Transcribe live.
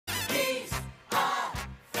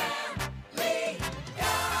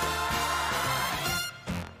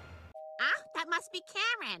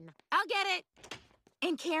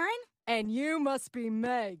Karen? And you must be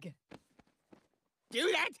Meg.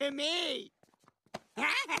 Do that to me!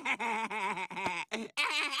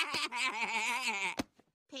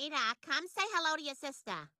 Peter, come say hello to your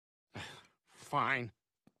sister. Fine.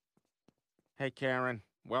 Hey, Karen.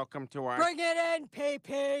 Welcome to our... Bring it in,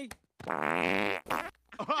 Pee-Pee. I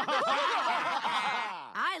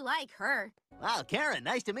like her. Wow, Karen,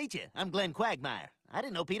 nice to meet you. I'm Glenn Quagmire. I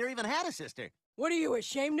didn't know Peter even had a sister. What are you,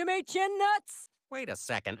 ashamed of me, Chin Nuts? Wait a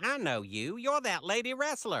second, I know you. You're that lady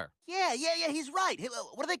wrestler. Yeah, he's right.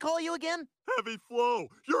 What do they call you again? Heavy Flow!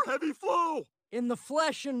 You're Heavy Flow! In the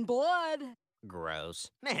flesh and blood.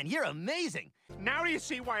 Gross. Man, you're amazing. Now do you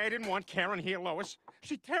see why I didn't want Karen here, Lois?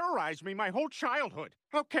 She terrorized me my whole childhood.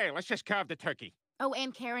 Okay, let's just carve the turkey. Oh,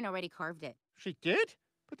 and Karen already carved it. She did?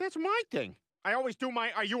 But that's my thing. I always do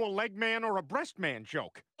my are you a leg man or a breast man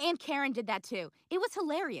joke. And Karen did that too. It was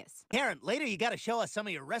hilarious. Karen, later you gotta show us some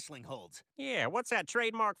of your wrestling holds. Yeah, what's that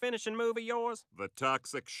trademark finishing move of yours? The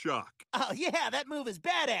Toxic Shock. Oh, yeah, that move is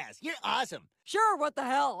badass. You're awesome. Sure, what the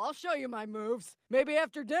hell? I'll show you my moves. Maybe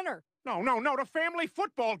after dinner. No, the family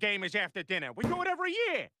football game is after dinner. We do it every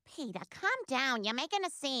year. Peter, calm down. You're making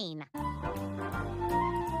a scene.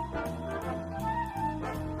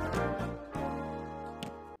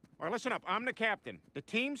 All right, listen up. I'm the captain. The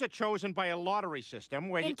teams are chosen by a lottery system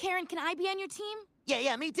where And Karen, can I be on your team?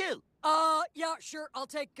 Yeah, me too. Yeah, sure. I'll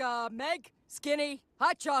take, Meg, Skinny,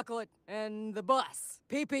 Hot Chocolate, and the bus.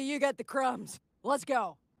 Pee-Pee, you got the crumbs. Let's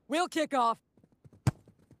go. We'll kick off.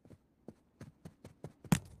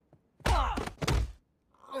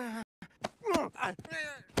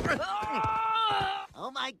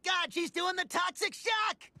 Oh my God, she's doing the Toxic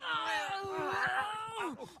Shock!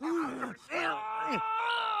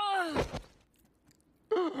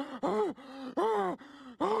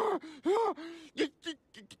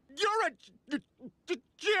 You're a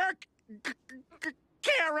jerk,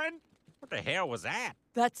 Karen. What the hell was that?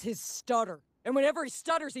 That's his stutter. And whenever he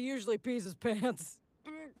stutters, he usually pees his pants.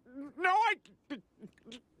 No, I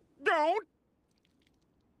don't.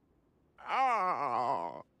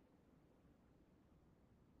 Oh.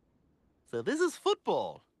 So this is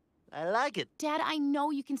football. I like it. Dad, I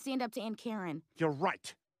know you can stand up to Aunt Karen. You're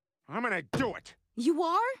right. I'm gonna do it. You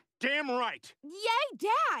are? Damn right. Yay,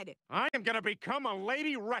 Dad! I am gonna become a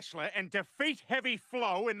lady wrestler and defeat Heavy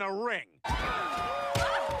Flow in the ring.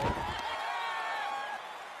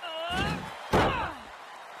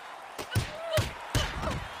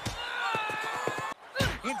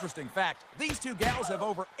 Interesting fact, these two gals have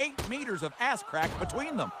over 8 meters of ass crack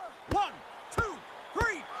between them. 1, 2,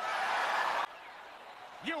 3!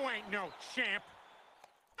 You ain't no champ.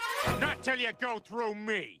 Not till you go through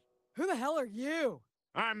me. Who the hell are you?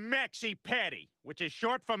 I'm Maxie Patty, which is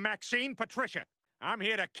short for Maxine Patricia. I'm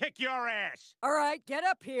here to kick your ass. All right, get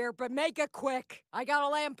up here, but make it quick. I got a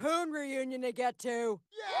Lampoon reunion to get to.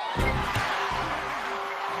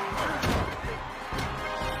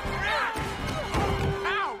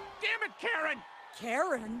 Ow! Damn it, Karen!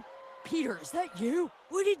 Karen? Peter, is that you?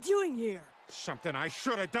 What are you doing here? Something I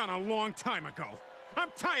should have done a long time ago.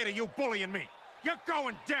 I'm tired of you bullying me. You're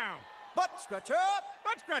going down. Butt scratcher!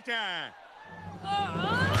 Butt scratcher!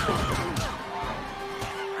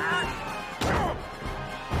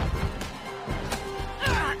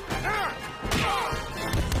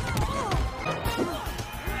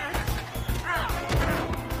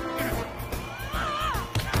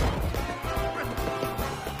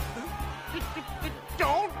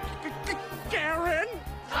 Don't! Karen!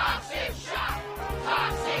 Toxic shock!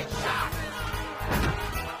 Toxic shock!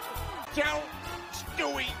 Tell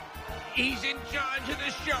Stewie he's in charge of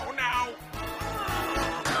the show now.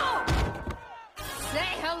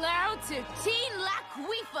 Say hello to Teen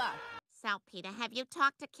Laquifa! So, Peter, have you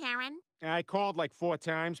talked to Karen? I called like 4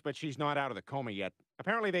 times, but she's not out of the coma yet.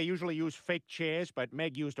 Apparently they usually use fake chairs, but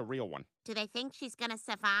Meg used a real one. Do they think she's gonna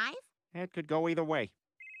survive? It could go either way.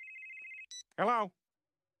 Hello?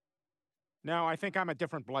 No, I think I'm a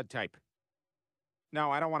different blood type.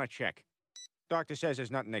 No, I don't want to check. Doctor says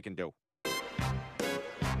there's nothing they can do.